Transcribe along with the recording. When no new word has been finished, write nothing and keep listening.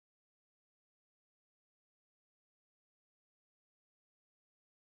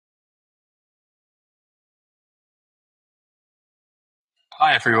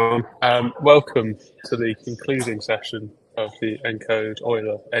Hi everyone, welcome to the concluding session of the Encode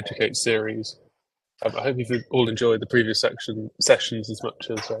Euler Educate series. I hope you've all enjoyed the previous sessions as much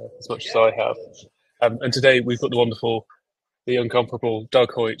as I have. And today we've got the wonderful, the incomparable Doug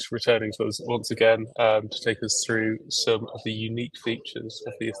Hoyte returning to us once again to take us through some of the unique features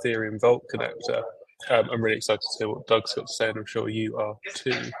of the Ethereum Vault Connector. I'm really excited to hear what Doug's got to say, and I'm sure you are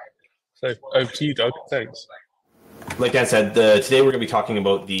too. So over to you, Doug. Thanks. Like Dan said, today we're going to be talking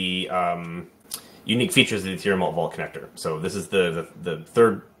about the unique features of the Ethereum Vault Connector. So this is the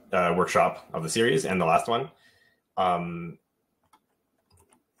third workshop of the series and the last one.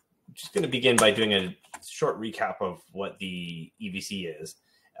 Just going to begin by doing a short recap of what the EVC is,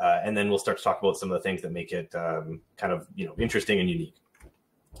 and then we'll start to talk about some of the things that make it kind of interesting and unique.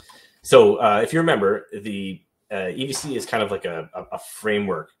 So if you remember, the EVC is kind of like a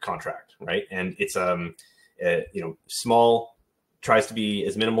framework contract, right? And it's small, tries to be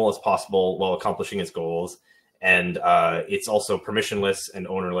as minimal as possible while accomplishing its goals. And it's also permissionless and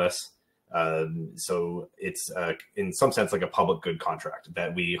ownerless. So it's in some sense like a public good contract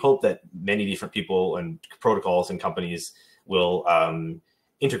that we hope that many different people and protocols and companies will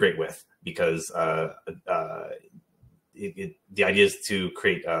integrate with, because the idea is to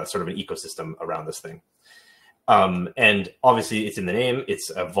create sort of an ecosystem around this thing. And obviously it's in the name,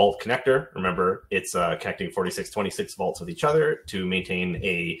 it's a vault connector. Remember, it's connecting 4626 vaults with each other to maintain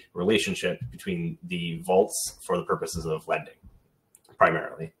a relationship between the vaults for the purposes of lending,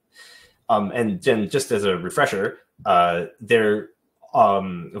 primarily. And then just as a refresher, their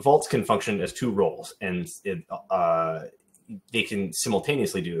vaults can function as two roles, and they can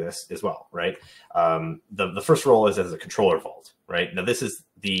simultaneously do this as well, right? The first role is as a controller vault, right? Now this is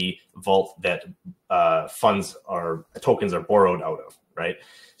the vault that tokens are borrowed out of, right?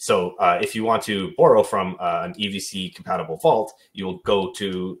 So if you want to borrow from an EVC compatible vault, you will go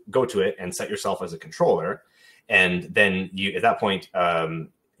to it and set yourself as a controller, and then at that point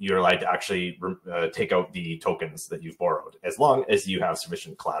you're allowed to actually take out the tokens that you've borrowed, as long as you have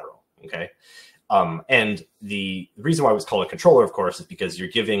sufficient collateral. Okay. And the reason why it was called a controller, of course, is because you're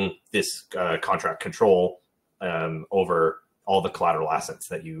giving this contract control over all the collateral assets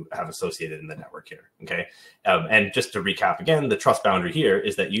that you have associated in the network here. Okay. And just to recap again, the trust boundary here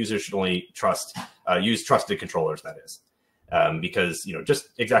is that users should only use trusted controllers, that is. Because, just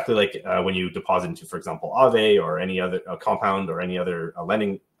exactly like when you deposit into, for example, Aave or any other Compound or any other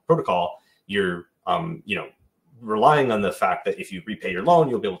lending protocol, you're, relying on the fact that if you repay your loan,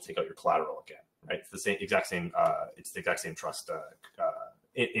 you'll be able to take out your collateral again, right? It's the exact same trust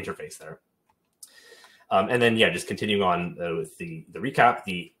interface there. And then, just continuing on with the recap,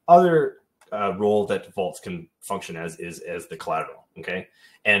 the other role that vaults can function as is as the collateral, okay?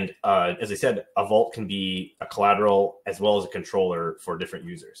 And as I said, a vault can be a collateral as well as a controller for different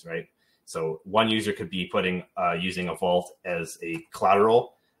users, right? So one user could be using a vault as a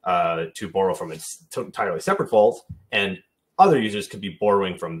collateral to borrow from an entirely separate vault, and other users could be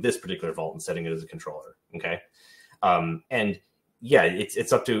borrowing from this particular vault and setting it as a controller, okay? And yeah,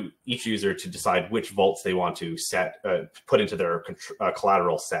 it's up to each user to decide which vaults they want to put into their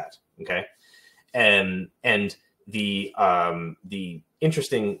collateral set, okay? And the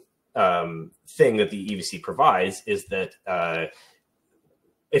interesting thing that the EVC provides is that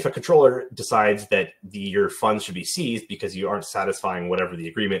if a controller decides that your funds should be seized because you aren't satisfying whatever the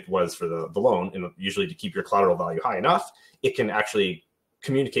agreement was for the loan, and usually to keep your collateral value high enough, it can actually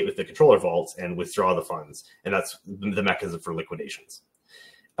communicate with the controller vaults and withdraw the funds. And that's the mechanism for liquidations.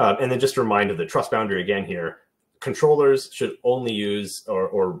 And then just a reminder of the trust boundary again here, controllers should only use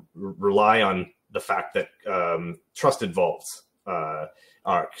or rely on the fact that trusted vaults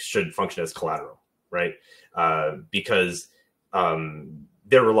should function as collateral, right? Because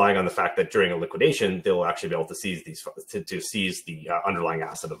they're relying on the fact that during a liquidation, they'll actually be able to seize these to seize the underlying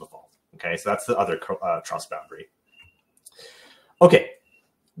asset of the vault. Okay, so that's the other trust boundary. Okay,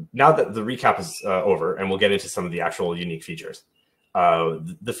 now that the recap is over, and we'll get into some of the actual unique features.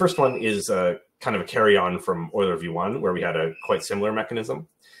 The first one is kind of a carry-on from Euler V1, where we had a quite similar mechanism.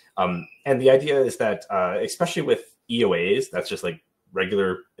 And the idea is that, especially with EOAs, that's just like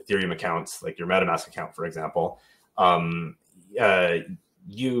regular Ethereum accounts, like your MetaMask account, for example,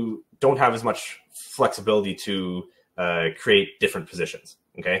 you don't have as much flexibility to create different positions,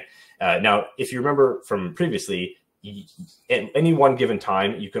 okay? Now, if you remember from previously, at any one given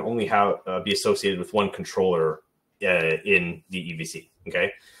time, you can only be associated with one controller in the EVC,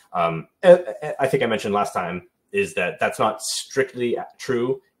 okay? I think I mentioned last time is that that's not strictly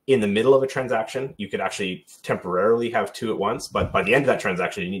true in the middle of a transaction. You could actually temporarily have two at once, but by the end of that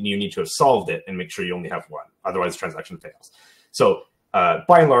transaction, you need to have solved it and make sure you only have one. Otherwise, the transaction fails. So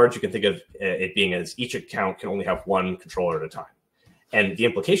by and large, you can think of it being as each account can only have one controller at a time. And the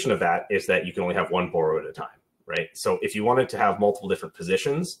implication of that is that you can only have one borrow at a time, right? So if you wanted to have multiple different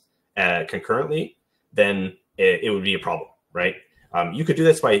positions concurrently, then it would be a problem, right? You could do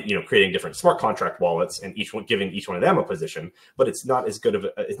this by creating different smart contract wallets and giving each one of them a position, but it's not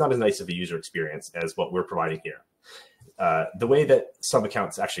as nice of a user experience as what we're providing here. The way that sub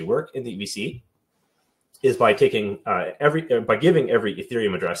accounts actually work in the EVC is by taking by giving every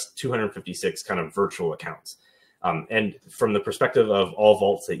Ethereum address 256 kind of virtual accounts. And from the perspective of all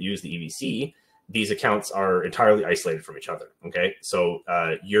vaults that use the EVC, these accounts are entirely isolated from each other. Okay, so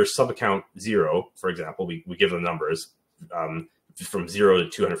your sub account 0, for example, we give them numbers from 0 to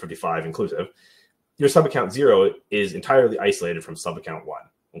 255 inclusive. Your sub account 0 is entirely isolated from sub account 1.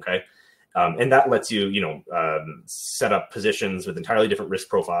 Okay. And that lets you, set up positions with entirely different risk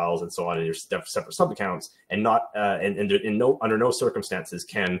profiles and so on in your separate sub accounts, and not under no circumstances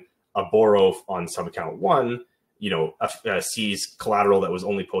can a borrow on sub account 1, seize collateral that was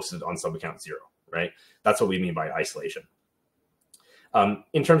only posted on sub account 0. Right? That's what we mean by isolation.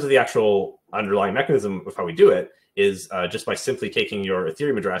 In terms of the actual underlying mechanism of how we do it is just by simply taking your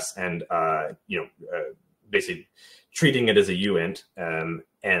Ethereum address and basically treating it as a uint and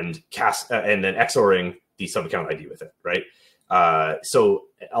then XORing the sub account ID with it, right? So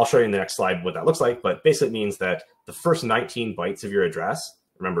I'll show you in the next slide what that looks like, but basically it means that the first 19 bytes of your address,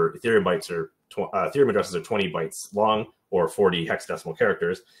 remember Ethereum addresses are 20 bytes long or 40 hexadecimal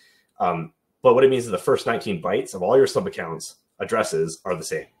characters. But what it means is the first 19 bytes of all your sub accounts addresses are the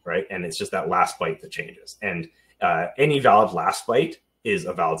same, right? And it's just that last byte that changes. And any valid last byte is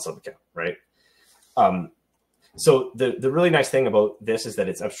a valid sub account, right? So the really nice thing about this is that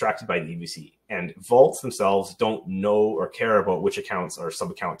it's abstracted by the EVC, and vaults themselves don't know or care about which accounts are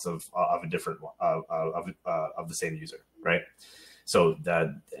sub accounts of a different of the same user, right? So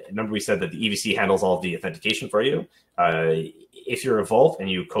remember we said that the EVC handles all of the authentication for you. If you're a vault and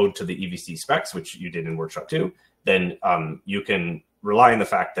you code to the EVC specs, which you did in workshop 2, then you can rely on the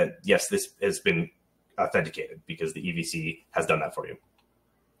fact that yes, this has been authenticated because the EVC has done that for you.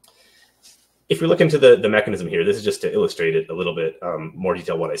 If we look into the mechanism here, this is just to illustrate it a little bit more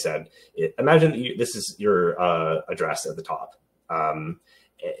detail what I said. Imagine this is your address at the top.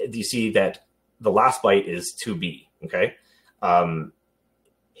 You see that the last byte is 2B, okay?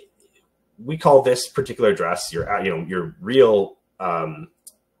 We call this particular address your real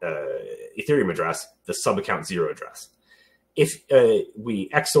Ethereum address, the sub account 0 address. If we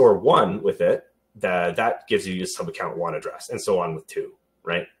XOR 1 with it, that gives you your sub account 1 address, and so on with 2,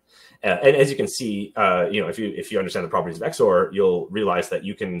 right? And as you can see, if you understand the properties of XOR, you'll realize that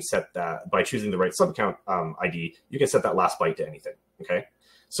you can set that by choosing the right sub account ID. You can set that last byte to anything. Okay,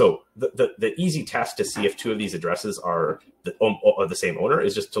 so the easy test to see if two of these addresses are the same owner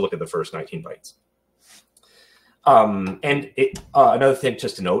is just to look at the first 19 bytes. Another thing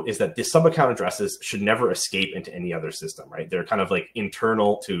just to note is that the sub account addresses should never escape into any other system, right? They're kind of like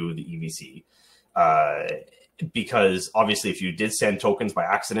internal to the EVC. Because obviously if you did send tokens by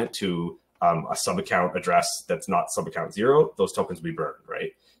accident to a sub account address that's not sub account 0, those tokens will be burned,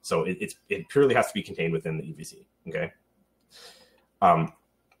 right? So it purely has to be contained within the EVC, okay?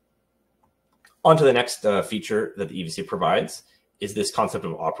 On to the next feature that the EVC provides is this concept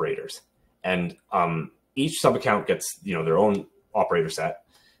of operators. And each sub account gets their own operator set.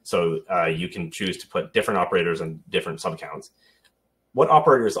 So you can choose to put different operators on different sub accounts. What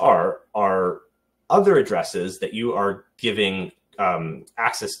operators are other addresses that you are giving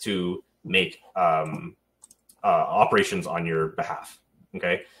access to make operations on your behalf,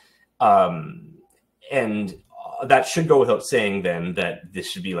 okay? And that should go without saying then that this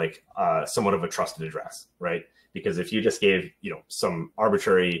should be like somewhat of a trusted address, right? Because if you just gave some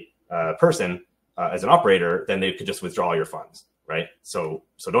arbitrary person as an operator, then they could just withdraw your funds, right? So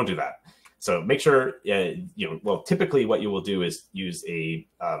don't do that. So make sure, well, typically what you will do is use a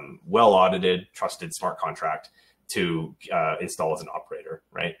well-audited, trusted smart contract to install as an operator,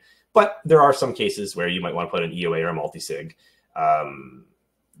 right? But there are some cases where you might want to put an EOA or a multi-sig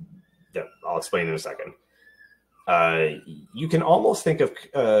that I'll explain in a second. You can almost think of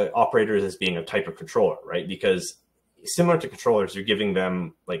operators as being a type of controller, right? Because similar to controllers, you're giving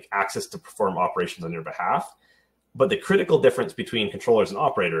them like access to perform operations on your behalf. But the critical difference between controllers and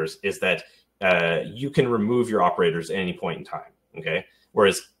operators is that you can remove your operators at any point in time, okay?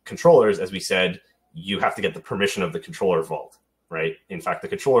 Whereas controllers, as we said, you have to get the permission of the controller vault, right? In fact, the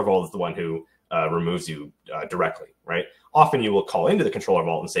controller vault is the one who removes you directly, right? Often you will call into the controller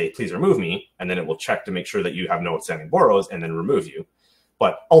vault and say, please remove me, and then it will check to make sure that you have no outstanding borrows and then remove you.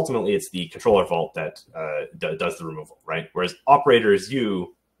 but ultimately it's the controller vault that does the removal, right? Whereas operators,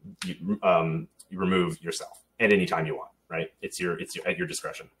 you remove yourself at any time you want, right? It's at your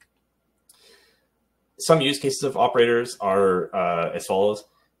discretion. Some use cases of operators are as follows.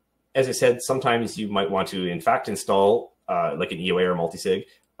 As I said, sometimes you might want to, in fact, install like an EOA or multisig.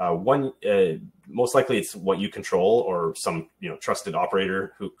 Most likely it's what you control, or some trusted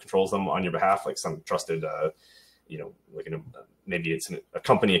operator who controls them on your behalf, like some trusted like maybe it's a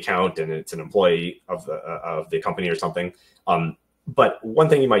company account and it's an employee of the company or something. But one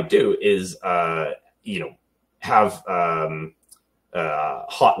thing you might do is have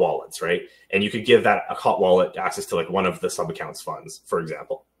hot wallets, right? And you could give that a hot wallet access to like one of the sub accounts funds, for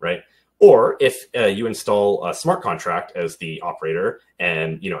example, right? Or if you install a smart contract as the operator,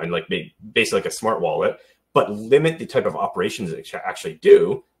 and and like basically like a smart wallet, but limit the type of operations that it actually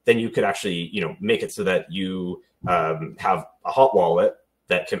do, then you could actually make it so that you have a hot wallet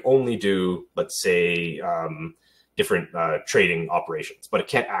that can only do, let's say, different trading operations, but it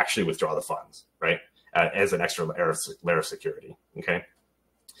can't actually withdraw the funds, right? As an extra layer of security. Okay.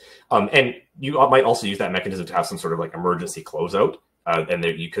 And you might also use that mechanism to have some sort of like emergency closeout. And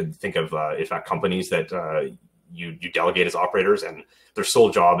there you could think of, in fact, companies that you delegate as operators, and their sole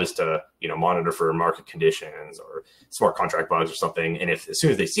job is to monitor for market conditions or smart contract bugs or something. And if as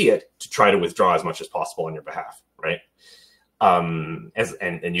soon as they see it, to try to withdraw as much as possible on your behalf, right?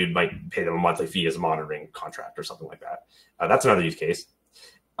 And you might pay them a monthly fee as a monitoring contract or something like that. That's another use case.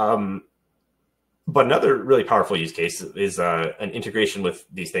 But another really powerful use case is an integration with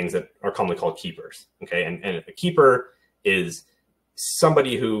these things that are commonly called keepers. Okay, and a keeper is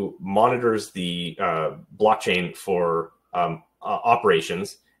somebody who monitors the blockchain for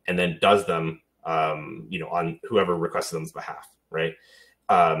operations and then does them, on whoever requests them's behalf, right?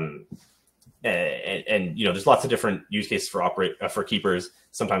 And there's lots of different use cases for keepers.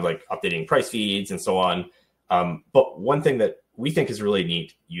 Sometimes like updating price feeds and so on. But one thing that we think is a really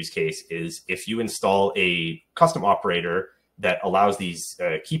neat use case is if you install a custom operator that allows these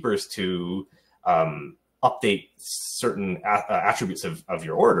keepers to update certain attributes of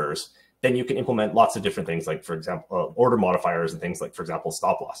your orders, then you can implement lots of different things, like, for example, order modifiers and things like, for example,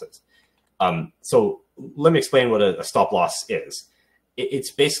 stop losses. So let me explain what a stop loss is.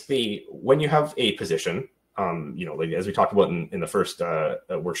 It's basically when you have a position, like as we talked about in the first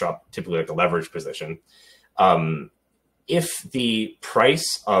workshop, typically like a leverage position. If the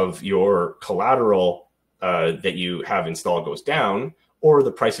price of your collateral that you have installed goes down, or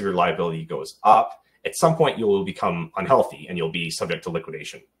the price of your liability goes up, at some point you will become unhealthy and you'll be subject to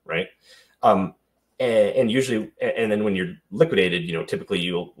liquidation, right? And usually, and then when you're liquidated, typically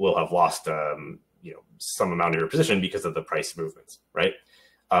you will have lost, some amount of your position because of the price movements, right?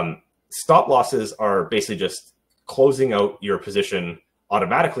 Stop losses are basically just closing out your position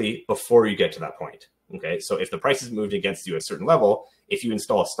automatically before you get to that point. Okay, so if the price is moved against you at a certain level, if you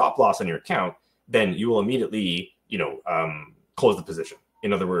install a stop loss on your account, then you will immediately, close the position.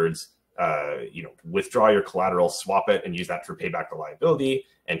 In other words, withdraw your collateral, swap it, and use that to pay back the liability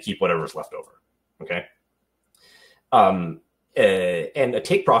and keep whatever's left over. Okay. And a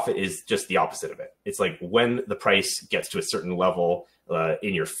take profit is just the opposite of it. It's like when the price gets to a certain level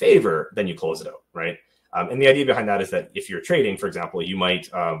in your favor, then you close it out, right? And the idea behind that is that if you're trading, for example, you might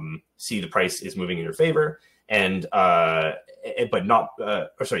see the price is moving in your favor, and but not,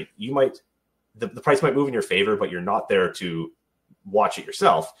 you might, the price might move in your favor, but you're not there to watch it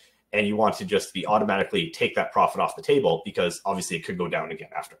yourself, and you want to just be automatically take that profit off the table because obviously it could go down again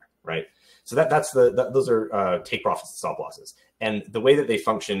after, right? So those are take profits and stop losses. And the way that they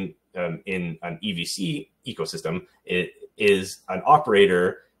function in an EVC ecosystem is an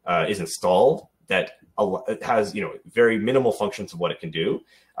operator is installed that has very minimal functions of what it can do.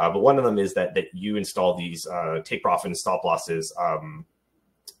 But one of them is that you install these take profit and stop losses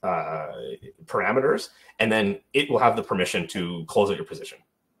parameters, and then it will have the permission to close out your position,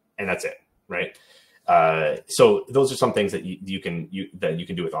 and that's it, right? So those are some things that you can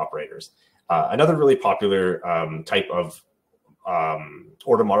do with operators. Another really popular type of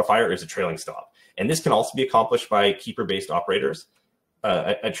order modifier is a trailing stop, and this can also be accomplished by keeper-based operators.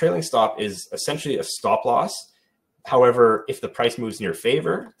 A trailing stop is essentially a stop loss. However, if the price moves in your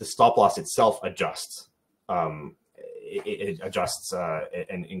favor, the stop loss itself adjusts. It adjusts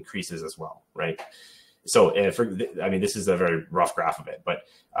and increases as well, right? So, this is a very rough graph of it, but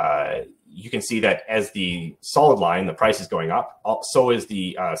you can see that as the solid line, the price is going up, so is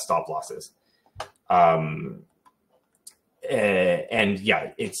the stop losses. And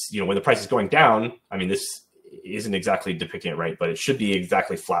yeah, it's, when the price is going down, this isn't exactly depicting it right, but it should be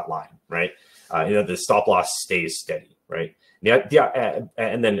exactly flat line, right? The stop loss stays steady, right?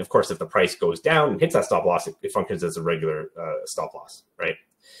 And then, of course, if the price goes down and hits that stop loss, it functions as a regular stop loss, right?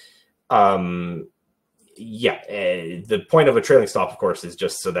 The point of a trailing stop, of course, is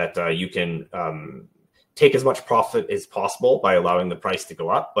just so that you can take as much profit as possible by allowing the price to go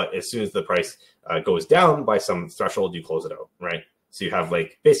up. But as soon as the price goes down by some threshold, you close it out, right? So you have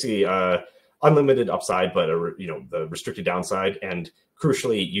like basically unlimited upside, but the restricted downside. And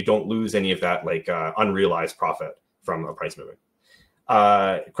crucially, you don't lose any of that like unrealized profit from a price moving.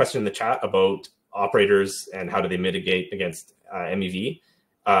 Question in the chat about operators and how do they mitigate against MEV?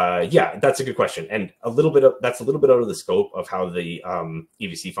 Yeah, that's a good question, and that's a little bit out of the scope of how the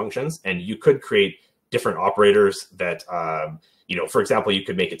EVC functions. And you could create different operators that, for example, you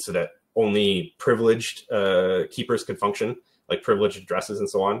could make it so that only privileged keepers could function, like privileged addresses and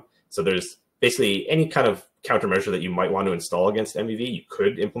so on. So there's basically any kind of countermeasure that you might want to install against MEV, you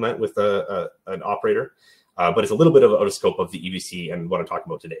could implement with an operator. But it's a little bit out of scope of the EVC and what I'm talking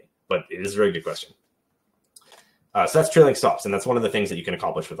about today. But it is a very good question. So that's trailing stops, and that's one of the things that you can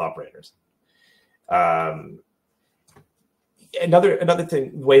accomplish with operators. Another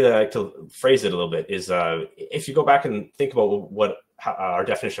way that I like to phrase it a little bit is if you go back and think about what our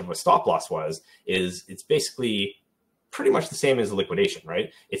definition of a stop loss was, it's basically pretty much the same as a liquidation,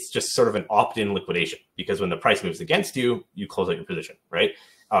 right? It's just sort of an opt-in liquidation, because when the price moves against you, you close out your position, right?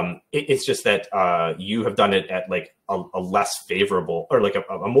 It's just that you have done it at like a less favorable, or like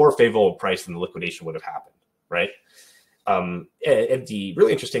a more favorable price than the liquidation would have happened, right? And the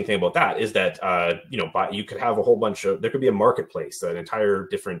really interesting thing about that is that you could have a whole bunch of, there could be a marketplace, an entire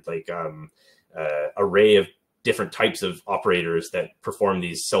different like array of different types of operators that perform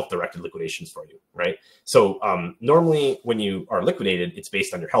these self-directed liquidations for you, right? So normally when you are liquidated, it's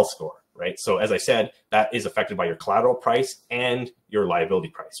based on your health score, right? So as I said, that is affected by your collateral price and your liability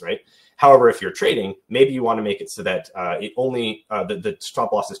price, right? However, if you're trading, maybe you want to make it so that it only the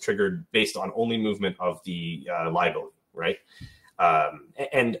stop loss is triggered based on only movement of the liability, right?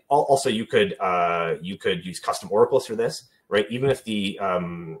 And also you could use custom oracles for this, right? Even if the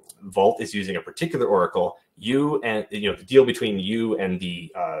vault is using a particular oracle, the deal between you and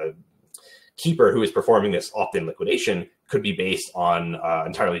the keeper who is performing this opt-in liquidation could be based on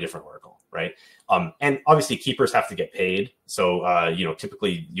entirely different oracle, right? And obviously keepers have to get paid. So,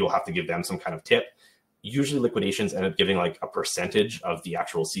 typically you'll have to give them some kind of tip. Usually liquidations end up giving like a percentage of the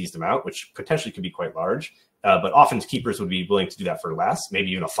actual seized amount, which potentially could be quite large. But often keepers would be willing to do that for less,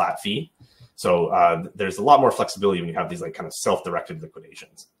 maybe even a flat fee. So there's a lot more flexibility when you have these like kind of self-directed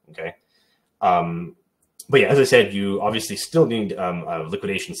liquidations, okay? But yeah, as I said, you obviously still need a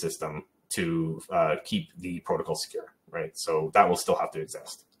liquidation system to keep the protocol secure, right? So that will still have to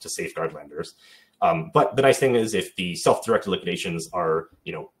exist to safeguard lenders. But the nice thing is if the self-directed liquidations are,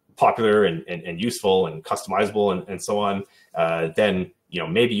 popular and useful and customizable and so on, then,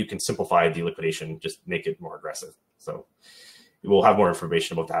 maybe you can simplify the liquidation, just make it more aggressive. So we'll have more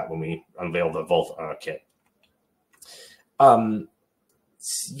information about that when we unveil the Vault kit.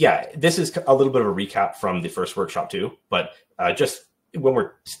 Yeah, this is a little bit of a recap from the first workshop too, but just when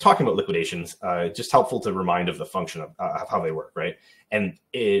we're talking about liquidations, just helpful to remind of the function of how they work, right? And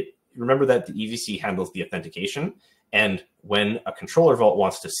remember that the EVC handles the authentication, and when a controller vault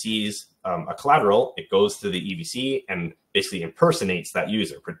wants to seize a collateral, it goes to the EVC and basically impersonates that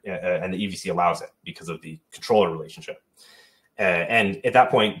user, and the EVC allows it because of the controller relationship. And at that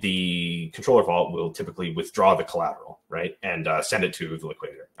point, the controller vault will typically withdraw the collateral, right, and send it to the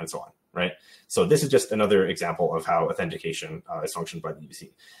liquidator and so on, right? So this is just another example of how authentication is functioned by the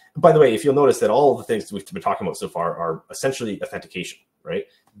EVC. By the way, if you'll notice that all of the things we've been talking about so far are essentially authentication, right?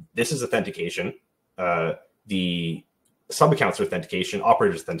 This is authentication. The sub-accounts are authentication,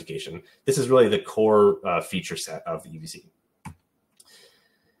 operators authentication. This is really the core feature set of the EVC.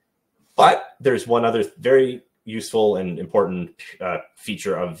 But there's one other very useful and important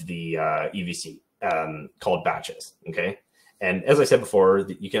feature of the EVC called batches, okay? And as I said before,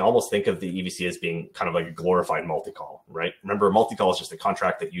 you can almost think of the EVC as being kind of like a glorified multi-call, right? Remember, a multi-call is just a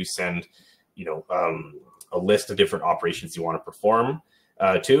contract that you send, a list of different operations you want to perform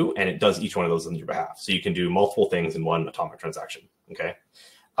to, and it does each one of those on your behalf. So you can do multiple things in one atomic transaction, okay?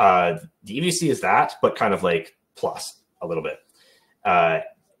 The EVC is that, but kind of like plus a little bit.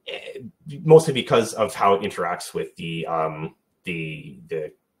 Mostly because of how it interacts with the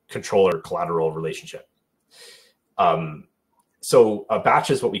controller collateral relationship. So a batch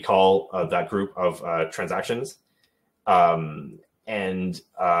is what we call that group of transactions. There's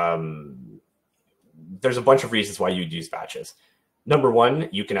a bunch of reasons why you'd use batches. Number one,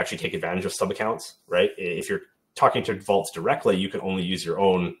 you can actually take advantage of sub-accounts, right? If you're talking to vaults directly, you can only use your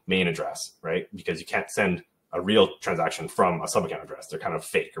own main address, right? Because you can't send a real transaction from a sub-account address. They're kind of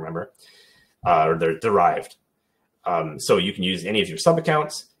fake, remember? Or they're derived. So you can use any of your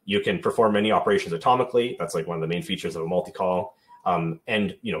sub-accounts. You can perform many operations atomically. That's like one of the main features of a multi-call.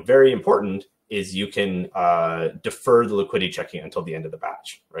 And very important is you can defer the liquidity checking until the end of the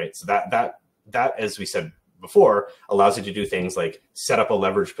batch, right? So that as we said before, allows you to do things like set up a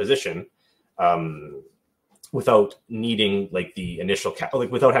leveraged position without needing like the initial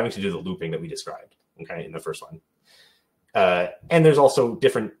without having to do the looping that we described, okay, in the first one. And there's also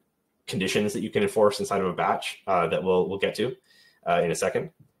different conditions that you can enforce inside of a batch that we'll get to in a second.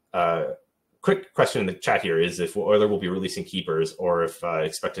 Quick question in the chat here is if Euler will be releasing keepers or if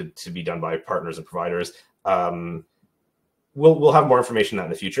expected to be done by partners and providers. We'll have more information on that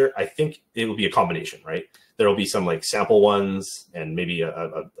in the future. I think it will be a combination, right? There will be some like sample ones and maybe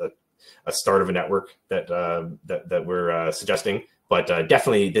a start of a network that we're suggesting. But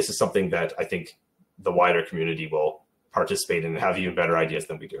definitely this is something that I think the wider community will participate in and have even better ideas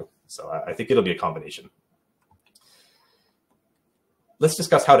than we do. So I think it'll be a combination. Let's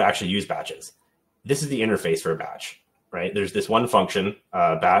discuss how to actually use batches. This is the interface for a batch, right? There's this one function,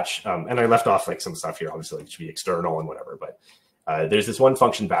 batch, and I left off like some stuff here, obviously it should be external and whatever, but there's this one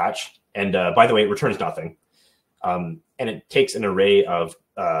function batch, and by the way, it returns nothing. And it takes an array of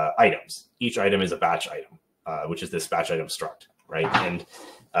items. Each item is a batch item, which is this batch item struct, right? And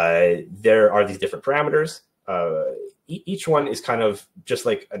there are these different parameters. Each one is kind of just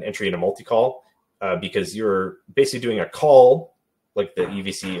like an entry in a multi-call because you're basically doing a call like the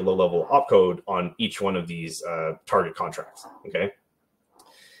EVC low-level opcode on each one of these target contracts, okay?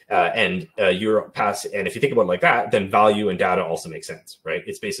 And if you think about it like that, then value and data also make sense, right?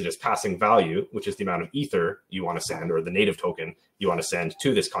 It's basically just passing value, which is the amount of ether you want to send or the native token you want to send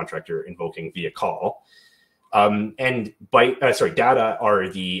to this contract you're invoking via call. And data are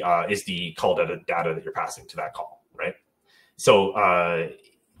is the call data that you're passing to that call, right? So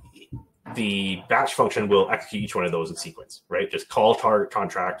the batch function will execute each one of those in sequence, right? Just call target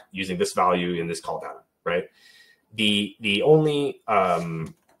contract using this value in this call data, right? The only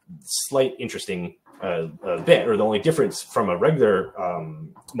slight interesting bit, or the only difference from a regular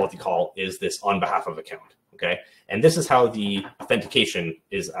multi-call is this on behalf of account, okay? And this is how the authentication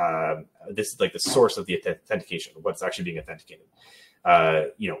is, this is like the source of the authentication, what's actually being authenticated.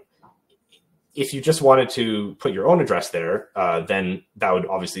 If you just wanted to put your own address there, then that would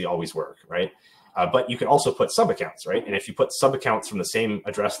obviously always work, right? But you can also put sub-accounts, right? And if you put sub-accounts from the same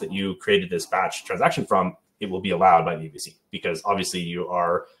address that you created this batch transaction from, it will be allowed by the EVC because obviously you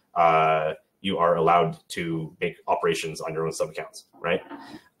are allowed to make operations on your own sub-accounts, right?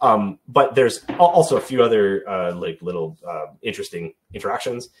 But there's also a few other like little interesting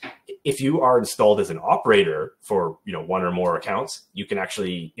interactions. If you are installed as an operator for one or more accounts, you can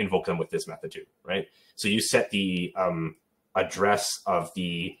actually invoke them with this method too, right? So you set the address of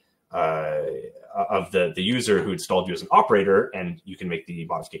the user who installed you as an operator, and you can make the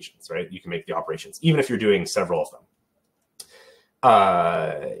modifications, right? You can make the operations, even if you're doing several of them.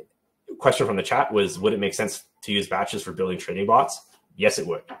 Question from the chat was, would it make sense to use batches for building trading bots? Yes, it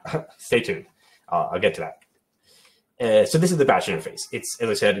would. Stay tuned. I'll get to that. So this is the batch interface. It's, as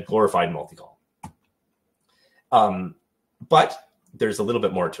I said, a glorified multi-call. But there's a little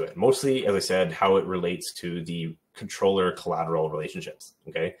bit more to it. Mostly, as I said, how it relates to the controller collateral relationships,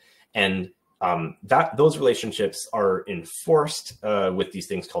 okay? And those relationships are enforced with these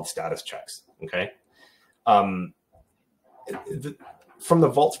things called status checks, okay? From the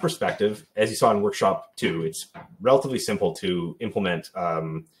Vault's perspective, as you saw in Workshop 2, it's relatively simple to implement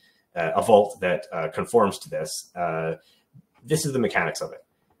a Vault that conforms to this. This is the mechanics of it.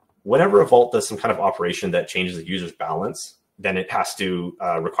 Whenever a Vault does some kind of operation that changes the user's balance, then it has to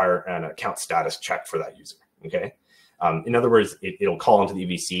require an account status check for that user, okay? In other words, it'll call into the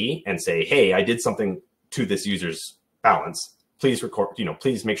EVC and say, hey, I did something to this user's balance. Please record,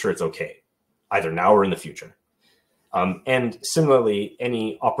 please make sure it's okay, either now or in the future. And similarly,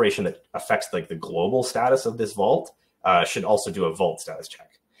 any operation that affects like the global status of this Vault should also do a Vault status check.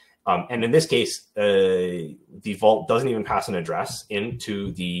 And in this case, the Vault doesn't even pass an address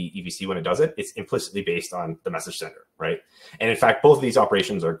into the EVC when it does it. It's implicitly based on the message sender, right? And in fact, both of these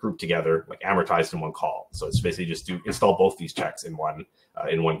operations are grouped together, like amortized in one call. So it's basically just to install both these checks in one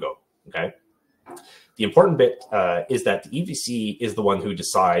go, okay? The important bit is that the EVC is the one who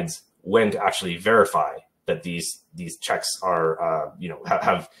decides when to actually verify that these checks are,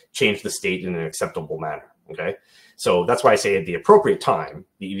 have changed the state in an acceptable manner, okay? So that's why I say at the appropriate time,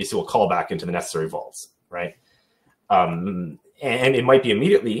 the EVC will call back into the necessary vaults, right? And it might be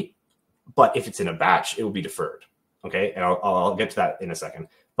immediately, but if it's in a batch, it will be deferred, okay? And I'll get to that in a second.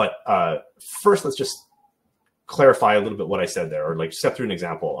 But first, let's just clarify a little bit what I said there, or like step through an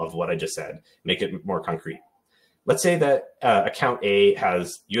example of what I just said, make it more concrete. Let's say that account A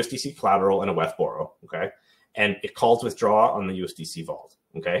has USDC collateral and a WETH borrow, okay? And it calls withdraw on the USDC vault,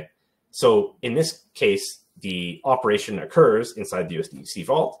 okay? So in this case, the operation occurs inside the USDC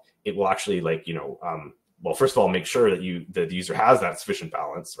vault. It will actually well, first of all, make sure that the user has that sufficient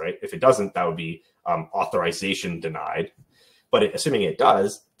balance, right? If it doesn't, that would be authorization denied. But assuming it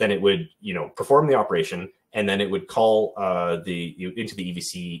does, then it would, perform the operation, and then it would call into the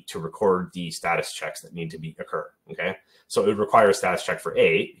EVC to record the status checks that need to occur. Okay, so it would require a status check for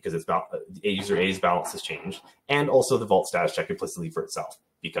A because it's about user A's balance has changed, and also the vault status check implicitly for itself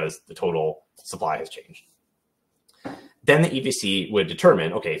because the total supply has changed. Then the EVC would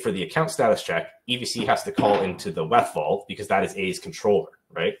determine, okay, for the account status check, EVC has to call into the WETH vault because that is A's controller,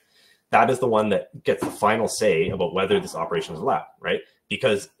 right? That is the one that gets the final say about whether this operation is allowed, right?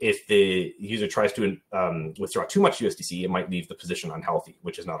 Because if the user tries to withdraw too much USDC, it might leave the position unhealthy,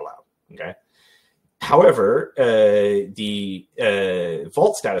 which is not allowed, okay? However, the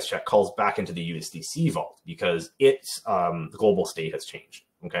vault status check calls back into the USDC vault because its global state has changed,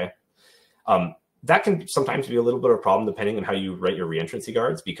 okay? That can sometimes be a little bit of a problem depending on how you write your reentrancy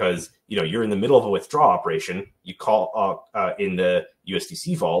guards, because you're in the middle of a withdraw operation, you call in the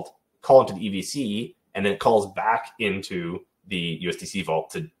USDC vault, call into the EVC, and then it calls back into the USDC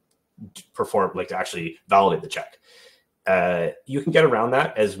vault to perform, to actually validate the check. You can get around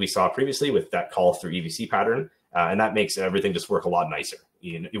that, as we saw previously with that call through EVC pattern, and that makes everything just work a lot nicer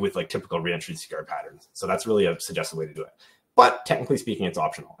with typical reentrancy guard patterns. So that's really a suggested way to do it. But technically speaking, it's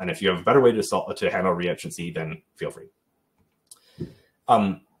optional. And if you have a better way to handle reentrancy, then feel free.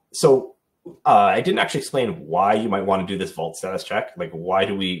 I didn't actually explain why you might want to do this vault status check. Why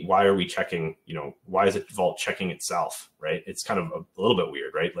are we checking, why is it vault checking itself, right? It's kind of a little bit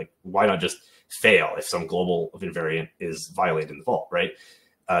weird, right? Why not just fail if some global invariant is violated in the vault, right?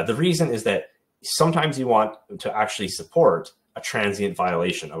 The reason is that sometimes you want to actually support a transient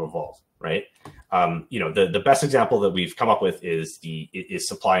violation of a vault, right? The best example that we've come up with is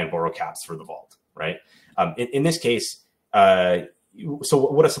supply and borrow caps for the vault, right? In this case, so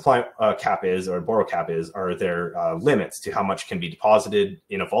what a supply cap is, or a borrow cap is, are their limits to how much can be deposited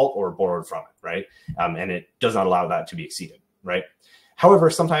in a vault or borrowed from it, right? And it does not allow that to be exceeded, right? However,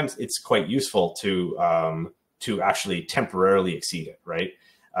 sometimes it's quite useful to actually temporarily exceed it, right?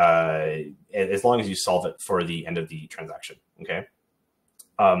 As long as you solve it for the end of the transaction, okay?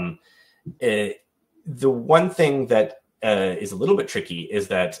 The one thing that is a little bit tricky is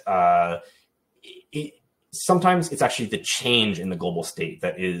that sometimes it's actually the change in the global state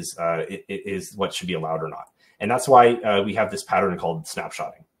that is what should be allowed or not. And that's why we have this pattern called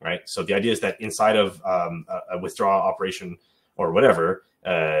snapshotting, right? So the idea is that inside of a withdraw operation or whatever,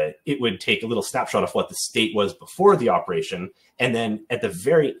 it would take a little snapshot of what the state was before the operation. And then at the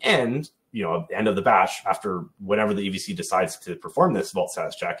very end, at the end of the batch, after whenever the EVC decides to perform this vault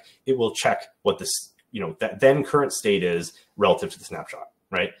status check, it will check what this, that then current state is relative to the snapshot,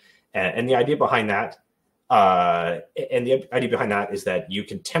 right? And the idea behind that, is that you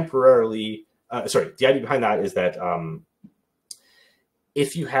can temporarily, the idea behind that is that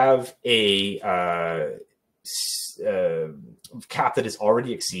if you have a cap that is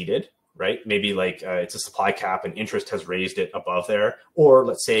already exceeded, right? Maybe it's a supply cap and interest has raised it above there. Or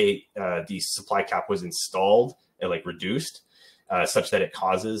let's say the supply cap was installed and reduced such that it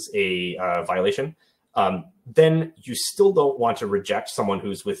causes a violation. Then you still don't want to reject someone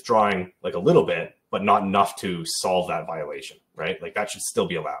who's withdrawing a little bit, but not enough to solve that violation, right? That should still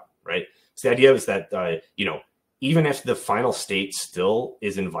be allowed, right? So the idea is that, even if the final state still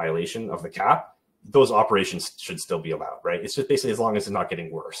is in violation of the cap, those operations should still be allowed, right? It's just basically as long as it's not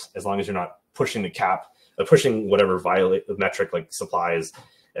getting worse, as long as you're not pushing the cap, pushing whatever metric supplies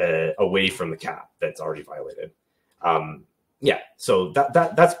away from the cap that's already violated. So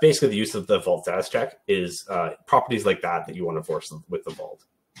that's basically the use of the vault status check, is properties like that you want to enforce with the vault.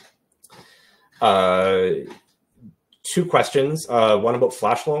 Two questions. One about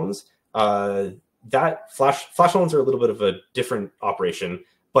flash loans. That flash loans are a little bit of a different operation.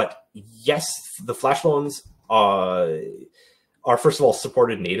 But yes, the flash loans are first of all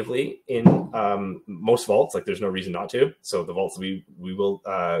supported natively in most vaults. There's no reason not to. So the vaults we will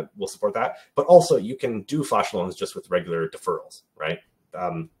support that. But also you can do flash loans just with regular deferrals, right?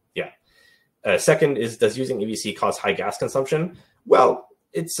 Second is, does using EVC cause high gas consumption? Well,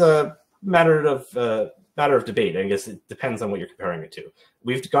 it's a matter of debate. I guess it depends on what you're comparing it to.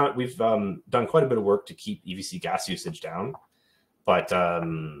 We've done quite a bit of work to keep EVC gas usage down. But,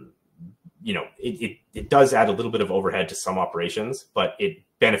 it does add a little bit of overhead to some operations, but it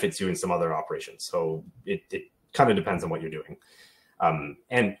benefits you in some other operations. So it kind of depends on what you're doing.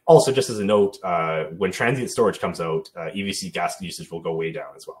 And also, just as a note, when transient storage comes out, EVC gas usage will go way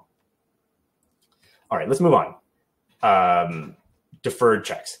down as well. All right, let's move on. Deferred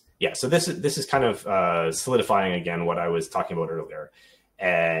checks. Yeah, so this is kind of solidifying again what I was talking about earlier,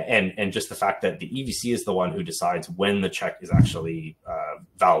 and just the fact that the EVC is the one who decides when the check is actually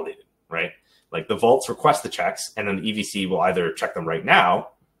validated, right? Like the vaults request the checks, and then the EVC will either check them right now.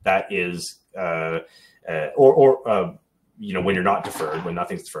 That is, you know, when you're not deferred, when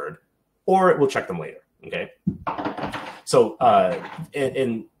nothing's deferred, or it will check them later. Okay. So,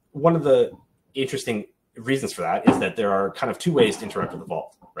 and one of the interesting reasons for that is that there are kind of two ways to interact with the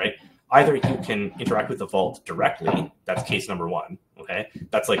vault, right? Either you can interact with the vault directly. That's case number one. Okay.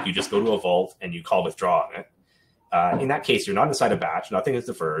 That's like you just go to a vault and you call withdraw on it. In that case, you're not inside a batch, nothing is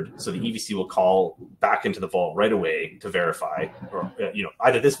deferred. So the EVC will call back into the vault right away to verify, or you know,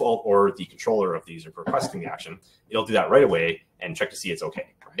 either this vault or the controller of these are requesting the action. It'll do that right away and check to see it's okay,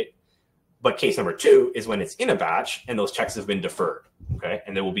 right? But case number two is when it's in a batch and those checks have been deferred, okay?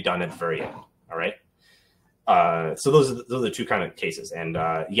 And they will be done at the very end, all right? So those are the two kind of cases. And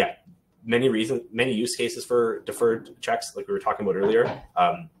yeah, many use cases for deferred checks, like we were talking about earlier.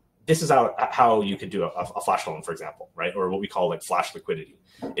 This is how you could do a flash loan, for example, right? Or what we call like flash liquidity,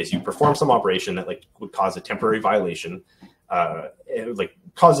 is you perform some operation that like would cause a temporary violation, like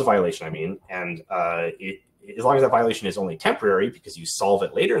cause a violation, I mean, and as long as that violation is only temporary because you solve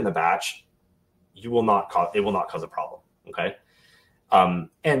it later in the batch, it will not cause a problem, okay?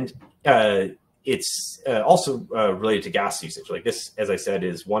 And it's also related to gas usage. Like this, as I said,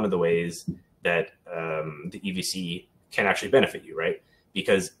 is one of the ways that the EVC can actually benefit you, right?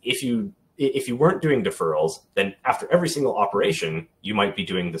 Because if you weren't doing deferrals, then after every single operation, you might be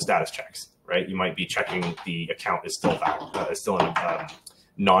doing the status checks, right? You might be checking the account is still valid, still in a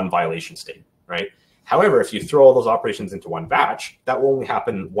non-violation state, right? However, if you throw all those operations into one batch, that will only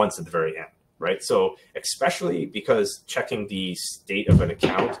happen once at the very end, right? So especially because checking the state of an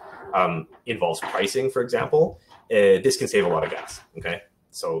account involves pricing, for example, this can save a lot of gas, okay?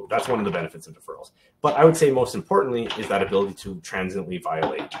 So that's one of the benefits of deferrals. But I would say most importantly is that ability to transiently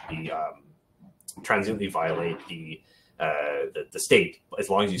violate the state as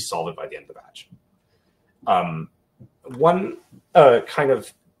long as you solve it by the end of the batch. One kind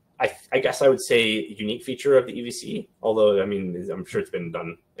of, I guess I would say, unique feature of the EVC, although I mean I'm sure it's been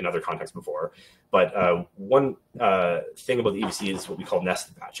done in other contexts before, but one thing about the EVC is what we call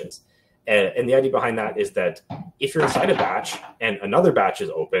nested batches. And the idea behind that is that if you're inside a batch and another batch is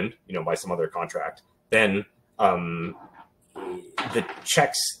opened, you know, by some other contract, then the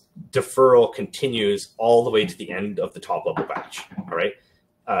checks deferral continues all the way to the end of the top level batch. All right.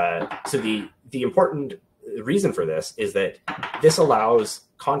 So the important reason for this is that this allows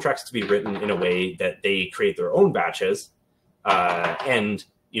contracts to be written in a way that they create their own batches, and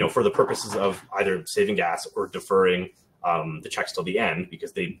you know, for the purposes of either saving gas or deferring the checks till the end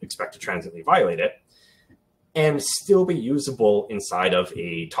because they expect to transiently violate it, and still be usable inside of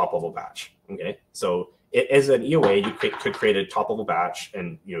a top level batch. Okay, so as an EOA, you could create a top level batch,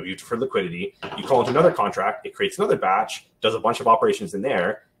 and you know, you defer liquidity. You call into another contract, it creates another batch, does a bunch of operations in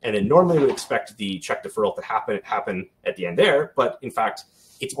there, and then normally we would expect the check deferral to happen at the end there, but in fact,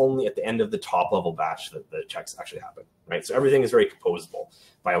 it's only at the end of the top level batch that the checks actually happen. Right, so everything is very composable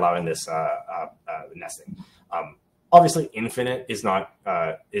by allowing this nesting. Obviously, infinite is not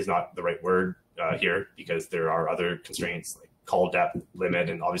the right word here because there are other constraints like call depth limit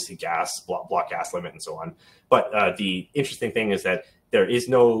and obviously block gas limit and so on. But the interesting thing is that there is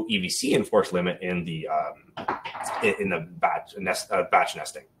no EVC enforced limit in the batch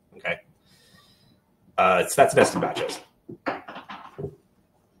nesting. Okay, so that's nested batches.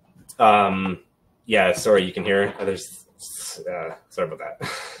 Yeah, sorry, you can hear. There's sorry about that.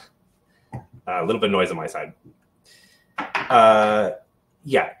 A little bit of noise on my side.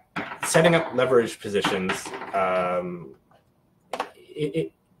 Yeah, setting up leverage positions.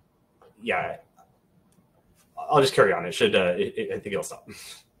 Yeah, I'll just carry on. It should. I think it'll stop.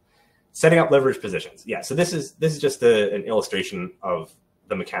 Setting up leverage positions. Yeah, so this is just an illustration of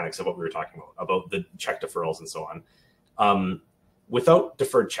the mechanics of what we were talking about the check deferrals and so on. Without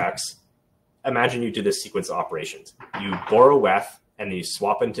deferred checks, imagine you do this sequence of operations. You borrow WETH and then you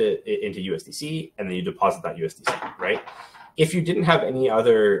swap into USDC and then you deposit that USDC, right? If you didn't have any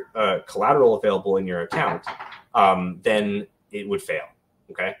other collateral available in your account, then it would fail,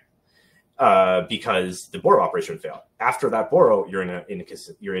 okay? Because the borrow operation would fail. After that borrow, you're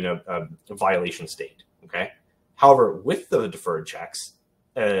in a violation state, okay? However, with the deferred checks,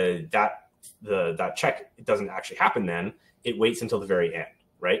 that check, it doesn't actually happen then. It waits until the very end,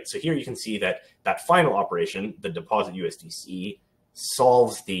 right? So here you can see that that final operation, the deposit USDC,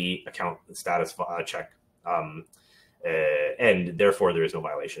 solves the account status check, and therefore there is no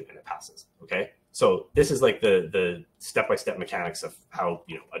violation and it passes. Okay, so this is like the step-by-step mechanics of how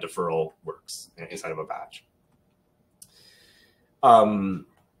a deferral works inside of a batch.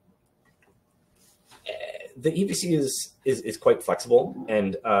 The EVC is quite flexible,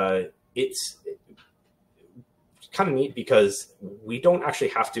 and it's kind of neat because we don't actually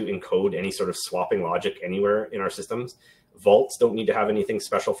have to encode any sort of swapping logic anywhere in our systems. Vaults don't need to have anything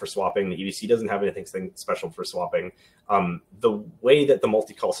special for swapping. The EVC doesn't have anything special for swapping. The way that the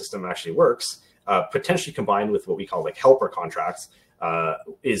multi-call system actually works, potentially combined with what we call like helper contracts,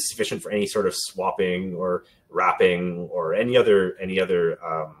 is sufficient for any sort of swapping or wrapping or any other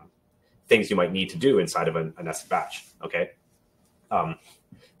things you might need to do inside of a nested batch. Okay.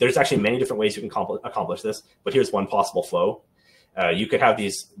 There's actually many different ways you can accomplish this, but here's one possible flow. You could have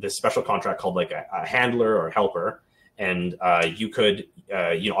this special contract called like a handler or helper, and you could,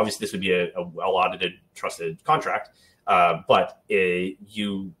 obviously this would be a well-audited, trusted contract, but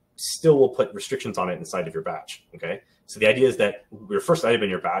you still will put restrictions on it inside of your batch. Okay, so the idea is that your first item in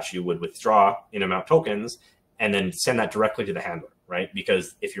your batch, you would withdraw in amount tokens and then send that directly to the handler, right?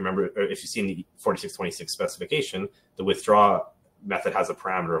 Because if you remember, or if you've seen the 4626 specification, the withdraw method has a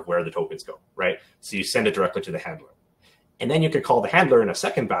parameter of where the tokens go, right? So you send it directly to the handler. And then you could call the handler in a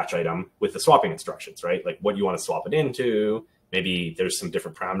second batch item with the swapping instructions, right? Like what you want to swap it into. Maybe there's some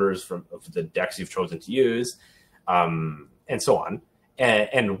different parameters of the DEX you've chosen to use, and so on.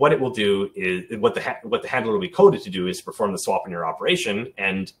 And what it will do is what the handler will be coded to do is perform the swap in your operation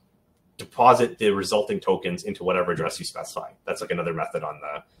and deposit the resulting tokens into whatever address you specify. That's like another method on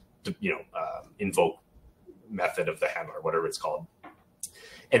the invoke method of the handler, whatever it's called.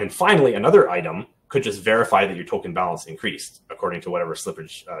 And then finally, another item could just verify that your token balance increased according to whatever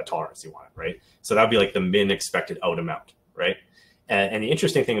slippage tolerance you want, right? So that would be like the min expected out amount, right? And the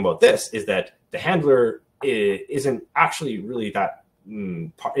interesting thing about this is that the handler isn't actually really that,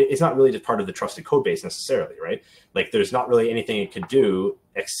 it's not really just part of the trusted code base necessarily, right? Like there's not really anything it could do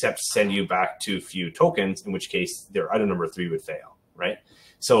except send you back to few tokens, in which case their item number 3 would fail, right?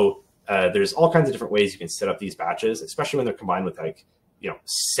 So there's all kinds of different ways you can set up these batches, especially when they're combined with like,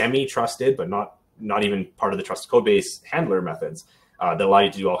 semi-trusted, but not even part of the trusted code base handler methods that allow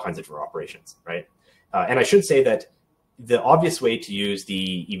you to do all kinds of different operations, right? And I should say that the obvious way to use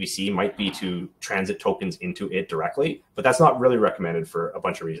the EVC might be to transit tokens into it directly, but that's not really recommended for a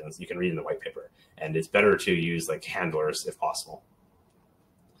bunch of reasons you can read in the white paper. And it's better to use like handlers if possible.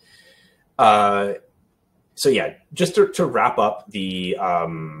 So yeah, just to wrap up the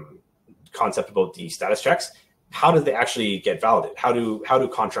concept about the status checks, how do they actually get validated? How do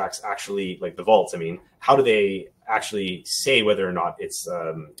contracts actually, like the vaults, I mean, how do they actually say whether or not it's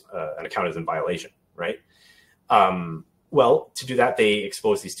an account is in violation, right? Well, to do that, they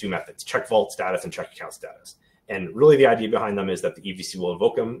expose these two methods, check vault status and check account status. And really the idea behind them is that the EVC will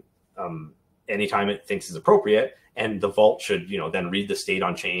invoke them anytime it thinks is appropriate. And the vault should, then read the state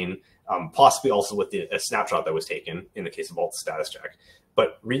on chain, possibly also with a snapshot that was taken in the case of vault status check.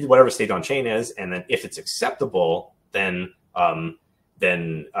 But read whatever state on chain is, and then if it's acceptable, then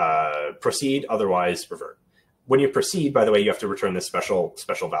proceed. Otherwise, revert. When you proceed, by the way, you have to return this special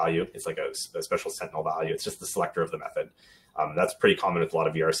value. It's like a special sentinel value. It's just the selector of the method. That's pretty common with a lot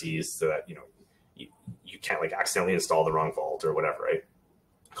of VRCs, so that you can't like accidentally install the wrong vault or whatever, right?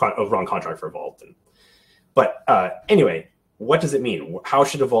 Wrong contract for a vault. But anyway, what does it mean? How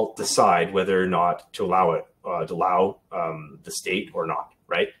should a vault decide whether or not to allow it? The state or not,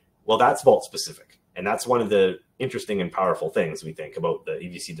 right? Well, that's vault specific. And that's one of the interesting and powerful things we think about the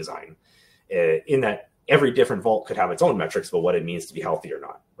EVC design, in that every different vault could have its own metrics about what it means to be healthy or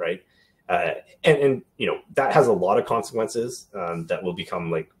not, right? And that has a lot of consequences that will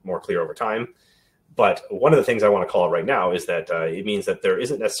become like more clear over time. But one of the things I want to call it right now is that it means that there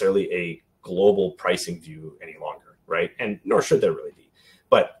isn't necessarily a global pricing view any longer, right? And nor should there really be.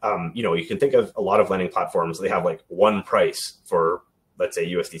 But, you can think of a lot of lending platforms. They have like one price for, let's say,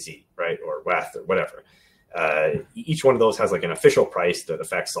 USDC, right? Or WETH or whatever. Each one of those has like an official price that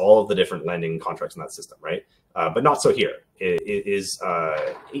affects all of the different lending contracts in that system, right? But not so here.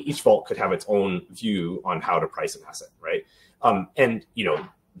 Each vault could have its own view on how to price an asset, right? And,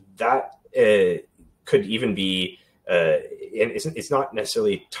 that could even be, and it's not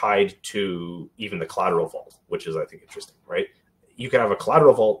necessarily tied to even the collateral vault, which is, I think, interesting, right? You can have a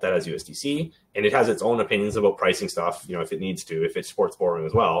collateral vault that has USDC, and it has its own opinions about pricing stuff, if it needs to, if it supports borrowing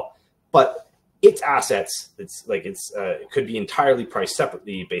as well. But its assets, it could be entirely priced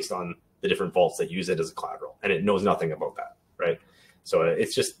separately based on the different vaults that use it as a collateral, and it knows nothing about that, right? So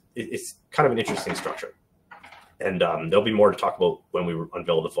it's kind of an interesting structure. And there'll be more to talk about when we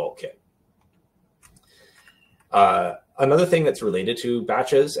unveil the Vault kit. Another thing that's related to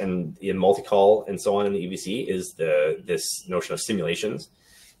batches and in multi-call and so on in the EVC is this notion of simulations.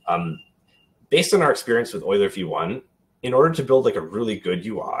 Based on our experience with Euler v1, in order to build like a really good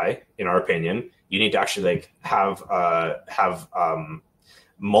UI, in our opinion, you need to actually like have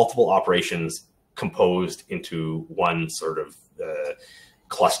multiple operations composed into one sort of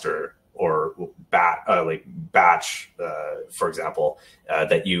cluster or batch, for example,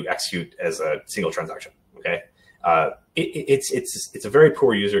 that you execute as a single transaction. Okay, it's a very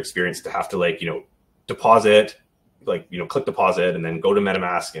poor user experience to have to like deposit, click deposit and then go to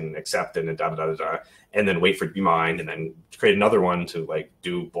MetaMask and accept and then and then wait for it to be mined and then create another one to like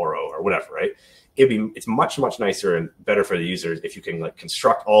do borrow or whatever, right? It's much nicer and better for the users if you can like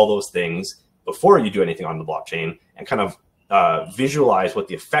construct all those things before you do anything on the blockchain and kind of visualize what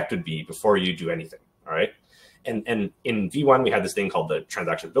the effect would be before you do anything. All right. And in V1, we had this thing called the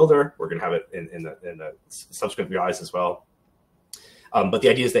transaction builder. We're going to have it in the subsequent VIs as well. But the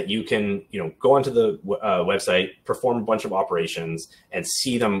idea is that you can, go onto the website, perform a bunch of operations, and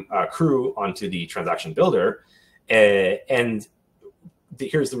see them accrue onto the transaction builder. And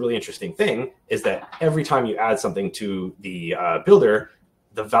here's the really interesting thing: is that every time you add something to the builder,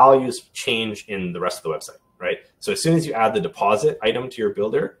 the values change in the rest of the website, right? So as soon as you add the deposit item to your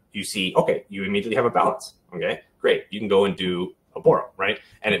builder, you see, okay, you immediately have a balance. Okay, great. You can go and do a borrow, right?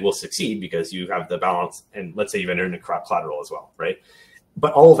 And it will succeed because you have the balance. And let's say you've entered in collateral as well, right?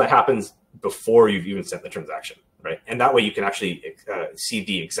 But all of that happens before you've even sent the transaction, right? And that way you can actually see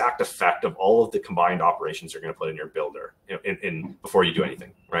the exact effect of all of the combined operations you're going to put in your builder before you do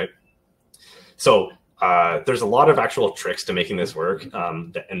anything, right? So there's a lot of actual tricks to making this work.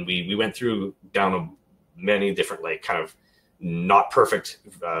 And we went through down many different, like, kind of not perfect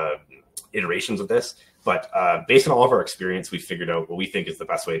iterations of this. But based on all of our experience, we figured out what we think is the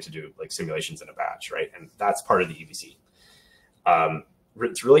best way to do like simulations in a batch, right? And that's part of the EVC.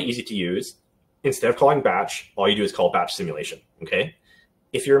 It's really easy to use. Instead of calling batch, all you do is call batch simulation, okay?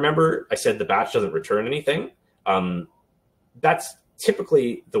 If you remember, I said the batch doesn't return anything. That's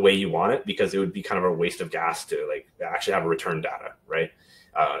typically the way you want it because it would be kind of a waste of gas to like actually have a return data, right?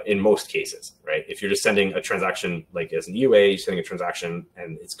 In most cases, right? If you're just sending a transaction, like as an UA, you're sending a transaction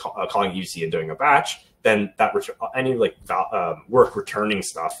and it's calling UC and doing a batch, then that any like work returning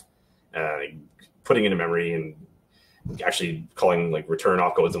stuff, putting into memory and actually calling like return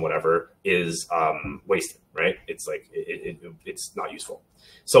opcodes and whatever is wasted, right? It's like it's not useful.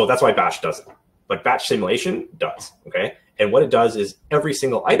 So that's why batch doesn't. But batch simulation does, okay? And what it does is every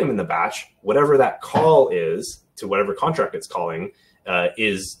single item in the batch, whatever that call is to whatever contract it's calling,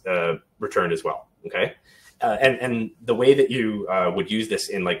 is returned as well, okay? And the way that you would use this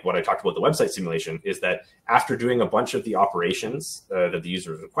in like what I talked about the website simulation is that after doing a bunch of the operations that the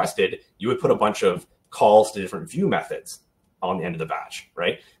user requested, you would put a bunch of calls to different view methods on the end of the batch,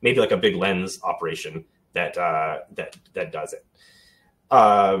 right? Maybe like a big lens operation that does it.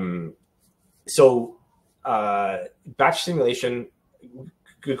 So batch simulation,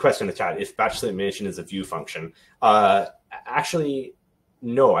 good question in the chat. If batch simulation is a view function, actually,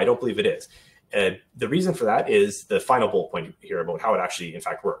 no, I don't believe it is. The reason for that is the final bullet point here about how it actually, in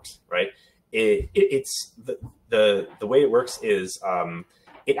fact, works, right? It's the way it works is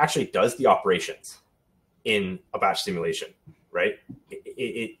it actually does the operations in a batch simulation, right?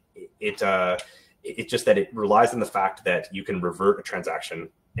 It's just that it relies on the fact that you can revert a transaction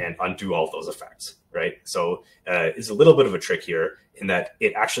and undo all of those effects, right? So it's a little bit of a trick here in that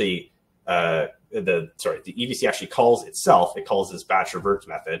it actually the EVC actually calls itself. It calls this batch revert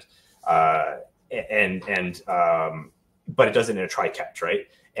method, but it does it in a try catch, right?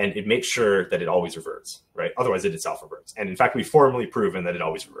 And it makes sure that it always reverts, right? Otherwise, it itself reverts. And in fact, we've formally proven that it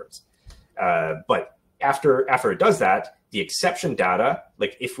always reverts. But after it does that, the exception data,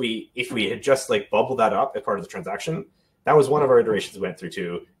 like if we had just like bubbled that up as part of the transaction, that was one of our iterations we went through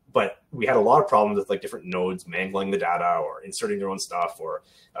too. But we had a lot of problems with like different nodes mangling the data or inserting their own stuff or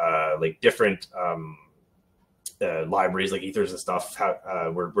like different libraries like ethers and stuff.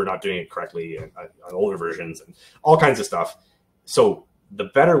 We're not doing it correctly on older versions and all kinds of stuff. So the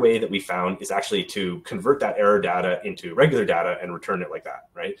better way that we found is actually to convert that error data into regular data and return it like that,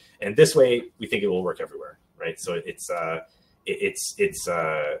 right? And this way, we think it will work everywhere, right? So it's I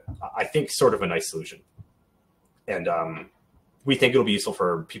think sort of a nice solution, and we think it'll be useful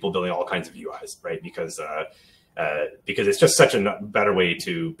for people building all kinds of UIs, right? Because it's just such a better way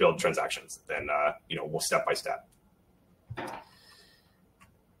to build transactions than we'll step by step.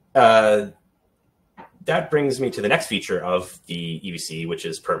 that brings me to the next feature of the EVC, which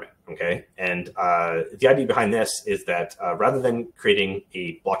is permit. Okay, and the idea behind this is that rather than creating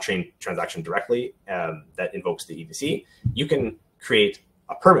a blockchain transaction directly that invokes the EVC, you can create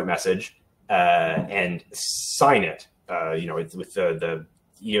a permit message and sign it. With the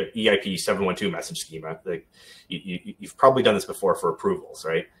EIP 712 message schema. Like you've probably done this before for approvals,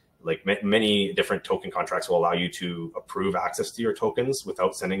 right? Like many different token contracts will allow you to approve access to your tokens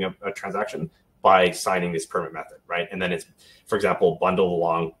without sending a transaction by signing this permit method, right? And then it's, for example, bundled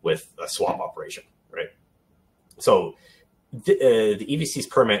along with a swap operation, right? So the EVC's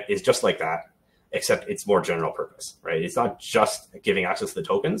permit is just like that, except it's more general purpose, right? It's not just giving access to the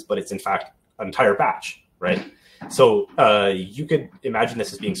tokens, but it's in fact an entire batch, right? So you could imagine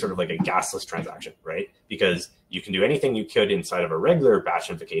this as being sort of like a gasless transaction, right? Because you can do anything you could inside of a regular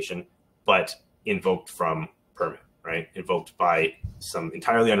batch invocation, but invoked from permit, right? Invoked by some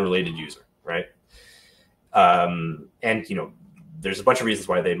entirely unrelated user, right? And there's a bunch of reasons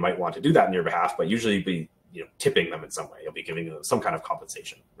why they might want to do that on your behalf, but usually you'll be tipping them in some way. You'll be giving them some kind of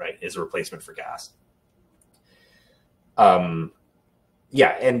compensation, right? As a replacement for gas.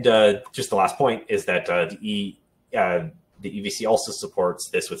 Yeah, and just the last point is that the EVC also supports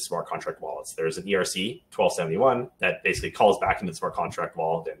this with smart contract wallets. There's an ERC 1271 that basically calls back into the smart contract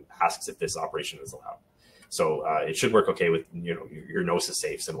wallet and asks if this operation is allowed. So it should work okay with your Gnosis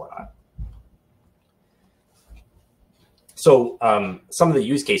safes and whatnot. So some of the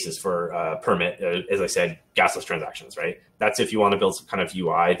use cases for permit, as I said, gasless transactions, right? That's if you want to build some kind of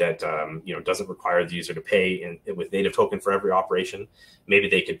UI that doesn't require the user to pay with native token for every operation. Maybe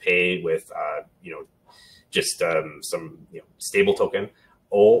they could pay with just some stable token,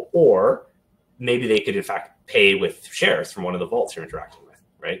 or maybe they could in fact pay with shares from one of the vaults you're interacting with,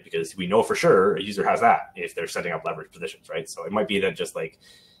 right? Because we know for sure a user has that if they're setting up leverage positions, right? So it might be that just like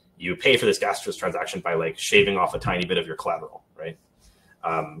you pay for this gasless transaction by like shaving off a tiny bit of your collateral, right?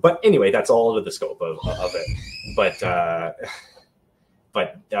 But anyway, that's all of the scope of it.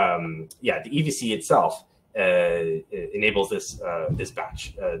 Yeah, the EVC itself enables this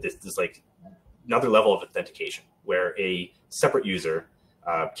batch, this like another level of authentication where a separate user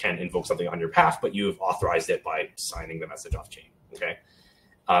can invoke something on your behalf, but you've authorized it by signing the message off chain. Okay,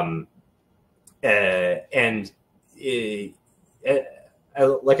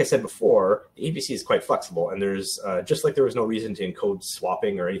 like I said before, the EVC is quite flexible, and there's just like there was no reason to encode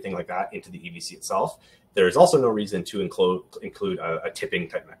swapping or anything like that into the EVC itself. There's also no reason to include a tipping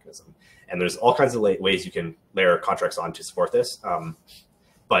type mechanism, and there's all kinds of ways you can layer contracts on to support this.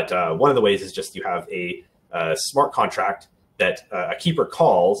 But one of the ways is just you have a smart contract that a keeper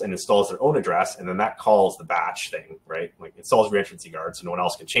calls and installs their own address, and then that calls the batch thing, right? Like installs reentrancy guard so no one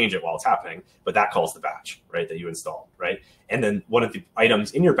else can change it while it's happening, but that calls the batch, right, that you installed, right? And then one of the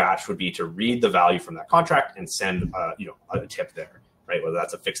items in your batch would be to read the value from that contract and send a tip there, right? Whether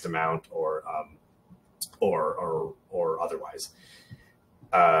that's a fixed amount or otherwise.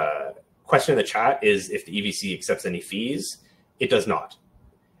 Question in the chat is if the EVC accepts any fees. It does not.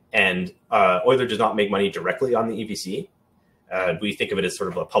 And Euler does not make money directly on the EVC. We think of it as sort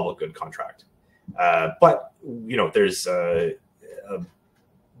of a public good contract. But there's a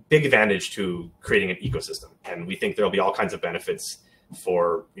big advantage to creating an ecosystem, and we think there'll be all kinds of benefits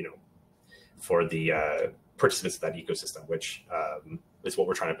for the participants of that ecosystem, which is what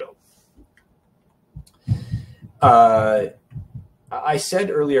we're trying to build. I said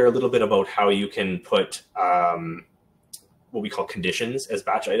earlier a little bit about how you can put what we call conditions as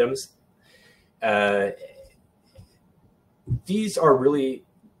batch items. These are really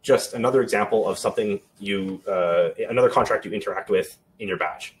just another example of something another contract you interact with in your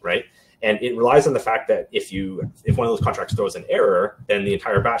batch, right? And it relies on the fact that if one of those contracts throws an error, then the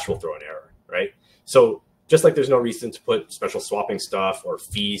entire batch will throw an error, right? So just like there's no reason to put special swapping stuff or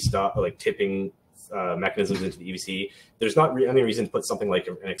fee stuff, or like tipping mechanisms into the EVC, there's not any reason to put something like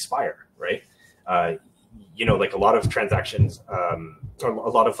an expire, right? Like a lot of transactions, or a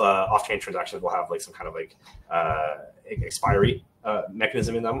lot of off-chain transactions will have like some kind of like expiry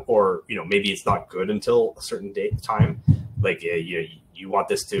mechanism in them, or maybe it's not good until a certain time. Like you want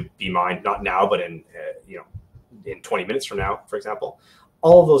this to be mined not now, but in 20 minutes from now, for example.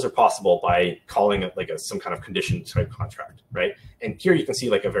 All of those are possible by calling it like some kind of condition type contract, right? And here you can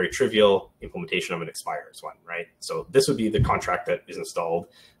see like a very trivial implementation of an expires one, right? So this would be the contract that is installed.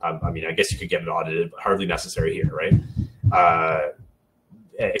 I guess you could get it audited, but hardly necessary here, right?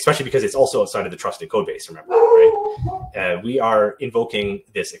 Especially because it's also outside of the trusted code base, remember, right? We are invoking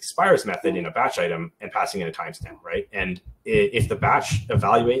this expires method in a batch item and passing in a timestamp, right? And if the batch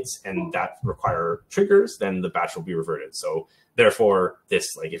evaluates and that require triggers, then the batch will be reverted. So therefore,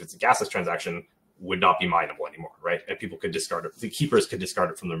 this, like if it's a gasless transaction, would not be mineable anymore, right? And people could discard it. The keepers could discard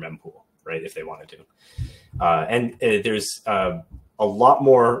it from their mempool, right, if they wanted to. And there's a lot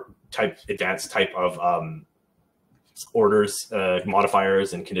more advanced type of orders,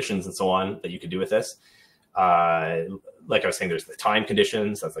 modifiers, and conditions, and so on that you could do with this. Like I was saying, there's the time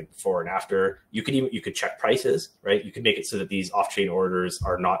conditions. That's like before and after. You could check prices, right? You could make it so that these off-chain orders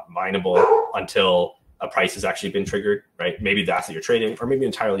are not mineable until a price has actually been triggered, right? Maybe the asset you're trading, or maybe an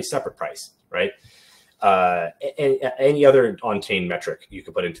entirely separate price, right? And any other on-chain metric you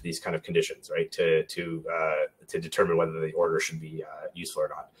could put into these kind of conditions, right? To determine whether the order should be useful or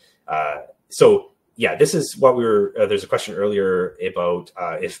not. So yeah, this is what we were. There's a question earlier about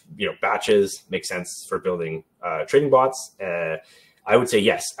if batches make sense for building trading bots. I would say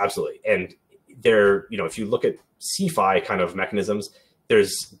yes, absolutely. And there, if you look at CeFi kind of mechanisms,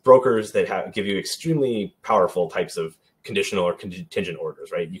 there's brokers that give you extremely powerful types of conditional or contingent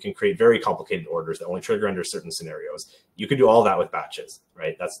orders, right? You can create very complicated orders that only trigger under certain scenarios. You can do all that with batches,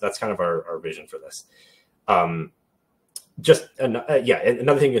 right? That's kind of our vision for this.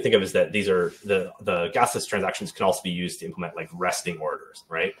 Another thing you think of is that these are the gasless transactions can also be used to implement like resting orders,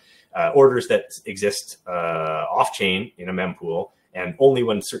 right? Orders that exist off chain in a mempool, and only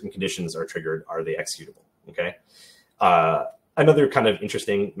when certain conditions are triggered are they executable. Okay. Another kind of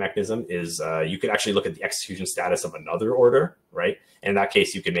interesting mechanism is you could actually look at the execution status of another order, right? And in that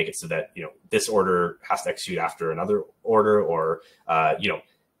case, you could make it so that this order has to execute after another order, or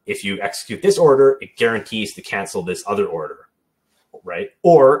if you execute this order, it guarantees to cancel this other order, right?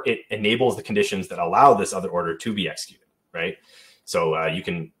 Or it enables the conditions that allow this other order to be executed, right? So you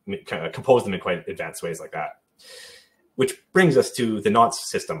can kind of compose them in quite advanced ways like that. Which brings us to the nonce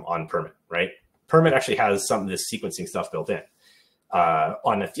system on Permit, right? Permit actually has some of this sequencing stuff built in.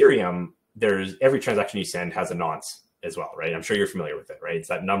 On Ethereum, every transaction you send has a nonce as well, right? I'm sure you're familiar with it, right? It's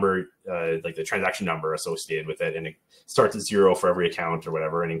that number, like the transaction number associated with it, and it starts at 0 for every account or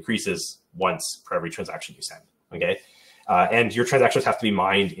whatever, and increases once for every transaction you send, okay? And your transactions have to be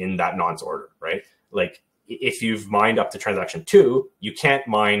mined in that nonce order, right? Like if you've mined up to transaction 2, you can't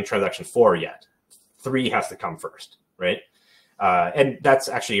mine transaction 4 yet. 3 has to come first, right? And that's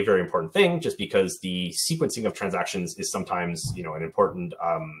actually a very important thing, just because the sequencing of transactions is sometimes, an important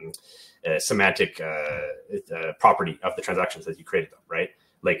semantic property of the transactions that you created them, right?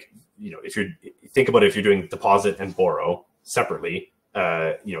 Like, if you think about it, if you're doing deposit and borrow separately,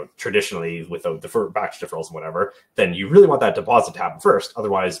 traditionally with the batch deferrals and whatever, then you really want that deposit to happen first.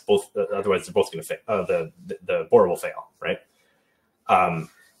 Otherwise, they're both going to fail. The borrow will fail, right?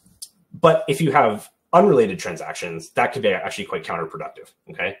 But if you have unrelated transactions, that could be actually quite counterproductive.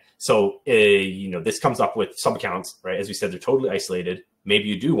 Okay, so this comes up with sub accounts, right? As we said, they're totally isolated.Maybe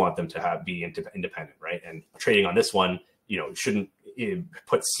you do want them to be independent, right? And trading on this one, shouldn't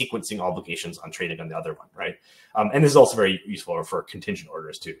put sequencing obligations on trading on the other one, right? And this is also very useful for contingent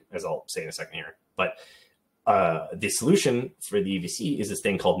orders too, as I'll say in a second here. But the solution for the EVC is this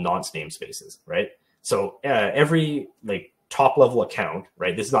thing called nonce namespaces, right? So every top level account,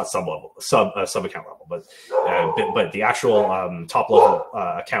 right? This is not sub account level, but the actual top level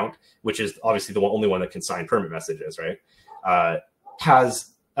account, which is obviously the only one that can sign permit messages, right?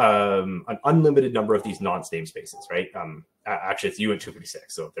 Has an unlimited number of these nonce namespaces, right? Actually, it's UN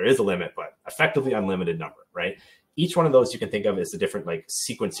 256, so there is a limit, but effectively unlimited number, right? Each one of those you can think of as a different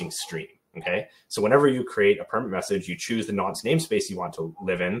sequencing stream. Okay, so whenever you create a permit message, you choose the nonce namespace you want to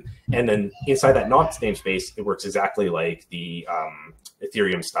live in, and then inside that nonce namespace, it works exactly like the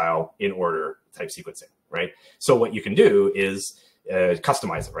Ethereum style in order type sequencing, right? So what you can do is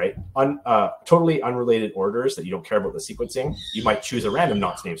customize it, right? Totally unrelated orders that you don't care about the sequencing, you might choose a random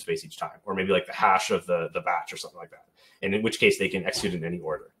nonce namespace each time, or maybe like the hash of the batch or something like that, and in which case they can execute in any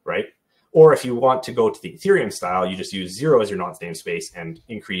order, right? Or if you want to go to the Ethereum style, you just use 0 as your nonce namespace and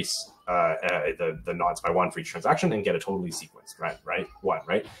increase the nonce by 1 for each transaction and get a totally sequenced, right? 1,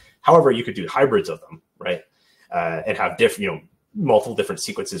 right? However, you could do hybrids of them, right? And have multiple different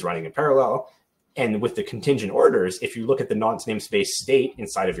sequences running in parallel. And with the contingent orders, if you look at the nonce namespace state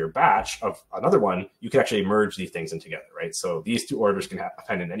inside of your batch of another one, you can actually merge these things in together, right? So these two orders can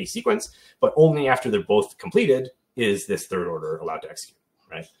append in any sequence, but only after they're both completed is this third order allowed to execute,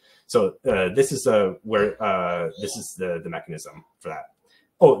 right? So this is this is the mechanism for that.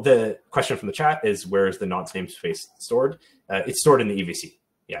 Oh, the question from the chat is, where is the nonce namespace stored? It's stored in the EVC.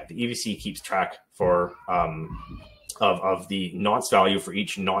 Yeah, the EVC keeps track of the nonce value for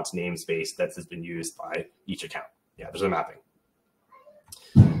each nonce namespace that has been used by each account. Yeah, there's a mapping.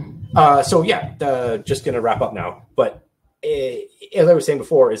 So yeah, just gonna wrap up now. But as I was saying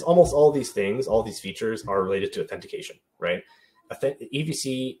before, is almost all these things, all these features are related to authentication, right?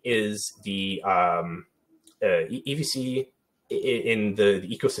 EVC is the EVC in the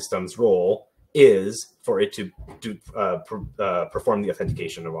ecosystem's role is for it to perform the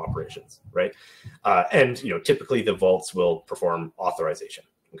authentication of operations, right? And typically the vaults will perform authorization.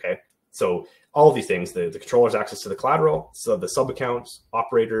 Okay, so all of these things, the controller's access to the collateral, so the sub accounts,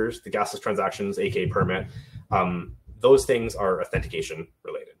 operators, the gasless transactions, aka permit, those things are authentication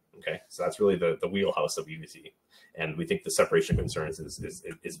related. Okay, so that's really the wheelhouse of EVC, and we think the separation of concerns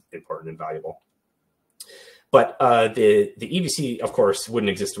is important and valuable. But the EVC, of course, wouldn't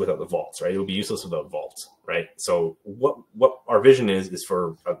exist without the vaults, right? It would be useless without vaults, right? So what our vision is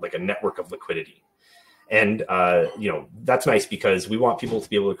for like a network of liquidity. And, that's nice because we want people to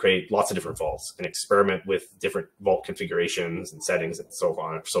be able to create lots of different vaults and experiment with different vault configurations and settings and so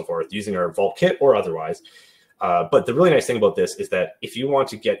on and so forth using our vault kit or otherwise. But the really nice thing about this is that if you want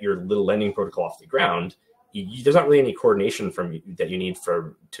to get your little lending protocol off the ground, there's not really any coordination that you need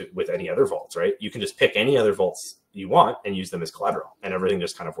with any other vaults, right? You can just pick any other vaults you want and use them as collateral, and everything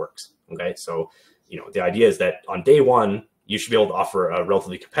just kind of works. Okay, so the idea is that on day one, you should be able to offer a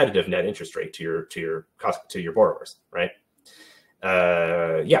relatively competitive net interest rate to your borrowers, right?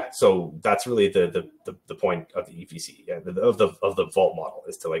 So that's really the point of the EVC, of the vault model,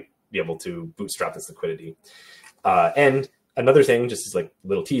 is to be able to bootstrap this liquidity. And another thing, just as like a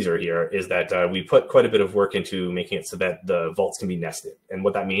little teaser here, is that we put quite a bit of work into making it so that the vaults can be nested. And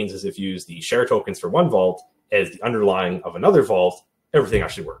what that means is if you use the share tokens for one vault as the underlying of another vault, everything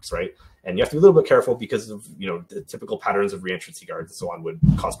actually works, right? And you have to be a little bit careful because of the typical patterns of reentrancy guards and so on would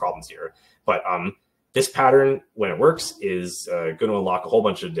cause problems here. But this pattern, when it works, is going to unlock a whole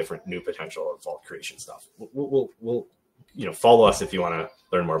bunch of different new potential of vault creation stuff. We'll follow us if you want to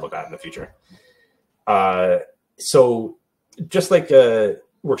learn more about that in the future. So just like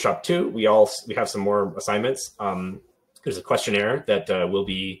workshop 2, we have some more assignments. There's a questionnaire that will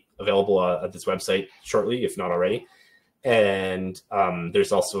be available at this website shortly, if not already. And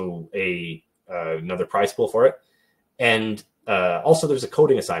there's also another prize pool for it. And also there's a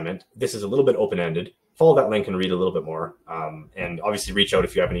coding assignment. This is a little bit open-ended. Follow that link and read a little bit more. And obviously reach out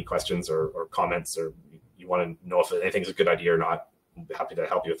if you have any questions or comments, or you want to know if anything's a good idea or not. I'll be happy to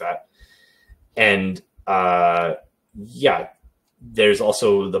help you with that. And there's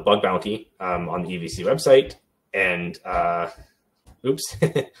also the bug bounty on the EVC website. And oops,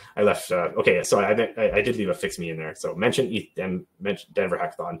 I left. Okay, so I did leave a fix me in there. So mention ETH and mention Denver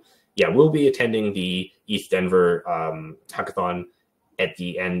Hackathon. Yeah, we'll be attending the ETH Denver Hackathon at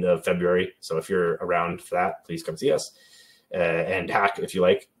the end of February. So if you're around for that, please come see us and hack if you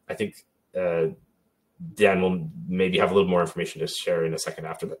like. I think Dan will maybe have a little more information to share in a second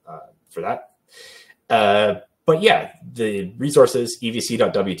after that for that. But yeah, the resources,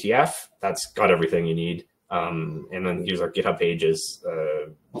 evc.wtf, that's got everything you need. And then here's our GitHub pages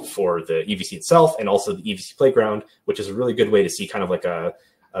for the EVC itself, and also the EVC Playground, which is a really good way to see kind of like a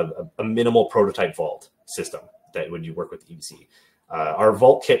minimal prototype vault system that when you work with EVC. Our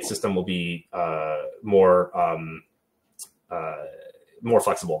vault kit system will be more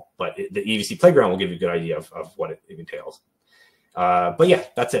flexible, but the EVC Playground will give you a good idea of what it entails. But yeah,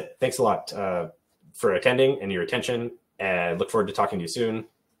 that's it. Thanks a lot for attending and your attention, and look forward to talking to you soon.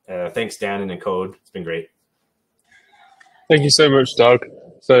 Thanks, Dan and Encode. It's been great. Thank you so much, Doug.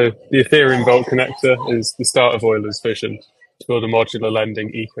 So the Ethereum Vault Connector is the start of Euler's vision to build a modular lending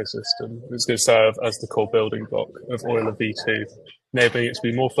ecosystem. It's going to serve as the core building block of Euler V2, enabling it to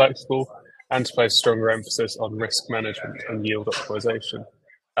be more flexible and to place stronger emphasis on risk management and yield optimization.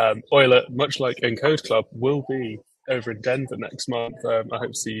 Euler, much like Encode Club, will be over in Denver next month. I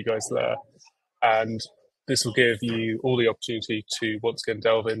hope to see you guys there. And this will give you all the opportunity to once again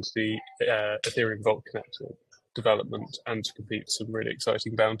delve into the Ethereum Vault Connector development and to compete for some really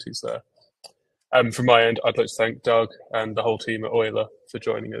exciting bounties there. From my end, I'd like to thank Doug and the whole team at Euler for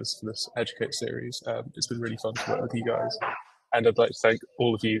joining us for this Educate series. It's been really fun to work with you guys. And I'd like to thank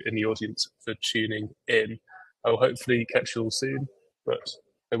all of you in the audience for tuning in. I will hopefully catch you all soon, but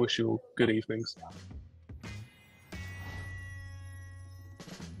I wish you all good evenings.